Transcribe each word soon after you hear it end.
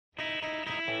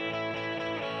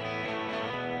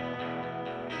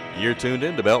You're tuned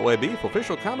in to Beltway Beef,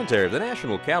 official commentary of the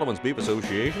National Cattlemen's Beef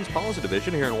Association's policy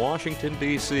division here in Washington,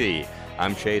 D.C.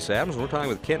 I'm Chase Adams, and we're talking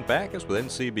with Kent Bacus with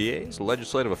NCBA's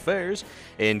Legislative Affairs.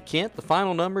 And Kent, the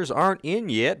final numbers aren't in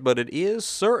yet, but it is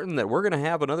certain that we're going to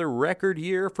have another record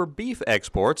year for beef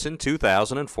exports in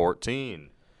 2014.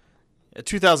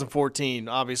 2014,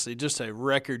 obviously, just a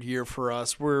record year for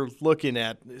us. We're looking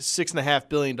at $6.5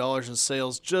 billion in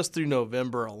sales just through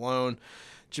November alone.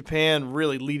 Japan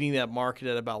really leading that market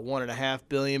at about $1.5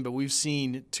 billion, but we've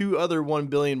seen two other $1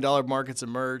 billion markets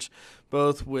emerge,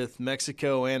 both with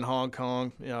Mexico and Hong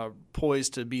Kong,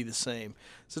 poised to be the same.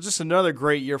 So just another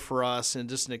great year for us and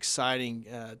just an exciting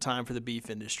time for the beef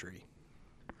industry.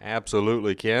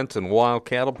 Absolutely, Kent. And while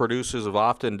cattle producers have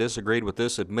often disagreed with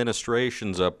this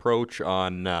administration's approach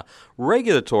on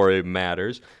regulatory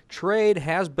matters, trade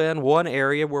has been one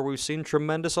area where we've seen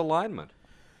tremendous alignment.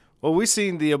 Well, we've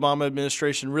seen the Obama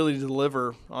administration really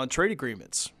deliver on trade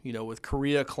agreements, with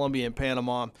Korea, Colombia, and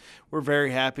Panama. We're very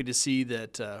happy to see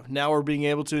that now we're being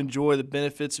able to enjoy the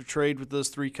benefits of trade with those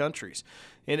three countries.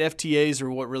 And FTAs are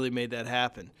what really made that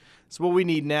happen. So what we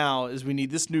need now is we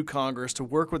need this new Congress to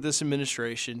work with this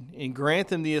administration and grant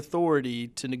them the authority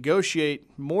to negotiate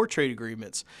more trade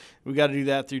agreements. We've got to do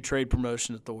that through Trade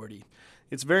Promotion Authority.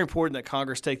 It's very important that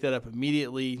Congress take that up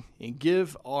immediately and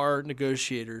give our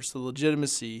negotiators the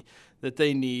legitimacy that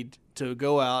they need to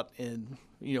go out and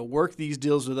work these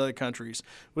deals with other countries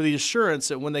with the assurance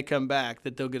that when they come back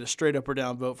that they'll get a straight up or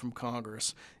down vote from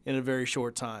Congress in a very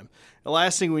short time. The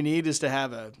last thing we need is to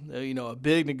have a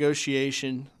big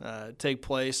negotiation take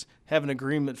place, have an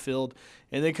agreement filled,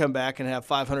 and then come back and have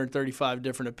 535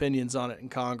 different opinions on it in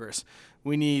Congress.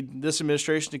 We need this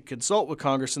administration to consult with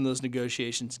Congress in those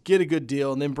negotiations, get a good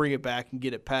deal, and then bring it back and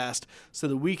get it passed so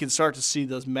that we can start to see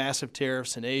those massive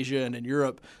tariffs in Asia and in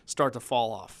Europe start to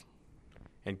fall off.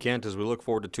 And Kent, as we look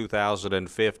forward to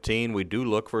 2015, we do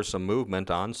look for some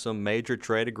movement on some major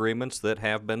trade agreements that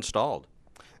have been stalled.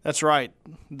 That's right.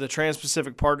 The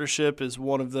Trans-Pacific Partnership is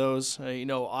one of those.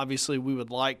 Obviously we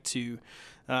would like to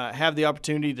have the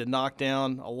opportunity to knock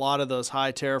down a lot of those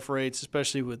high tariff rates,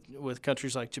 especially with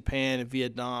countries like Japan and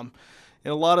Vietnam,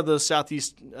 and a lot of those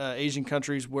Southeast Asian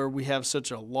countries where we have such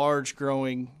a large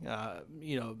growing,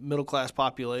 middle-class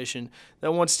population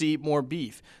that wants to eat more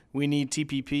beef. We need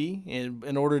TPP, and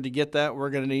in order to get that, we're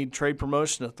going to need Trade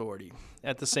Promotion Authority.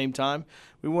 At the same time,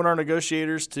 we want our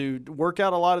negotiators to work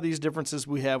out a lot of these differences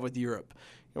we have with Europe.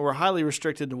 And we're highly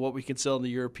restricted to what we can sell in the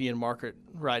European market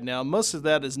right now. Most of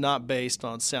that is not based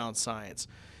on sound science.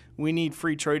 We need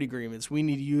free trade agreements. We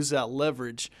need to use that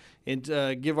leverage and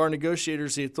give our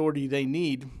negotiators the authority they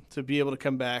need to be able to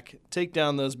come back, take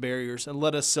down those barriers, and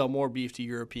let us sell more beef to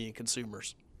European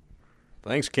consumers.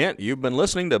 Thanks, Kent. You've been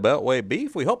listening to Beltway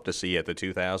Beef. We hope to see you at the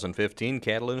 2015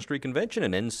 Cattle Industry Convention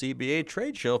and NCBA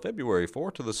Trade Show February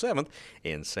 4th to the 7th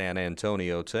in San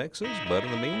Antonio, Texas. But in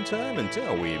the meantime,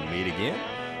 until we meet again,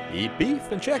 eat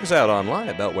beef and check us out online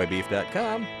at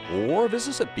beltwaybeef.com or visit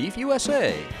us at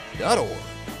beefusa.org.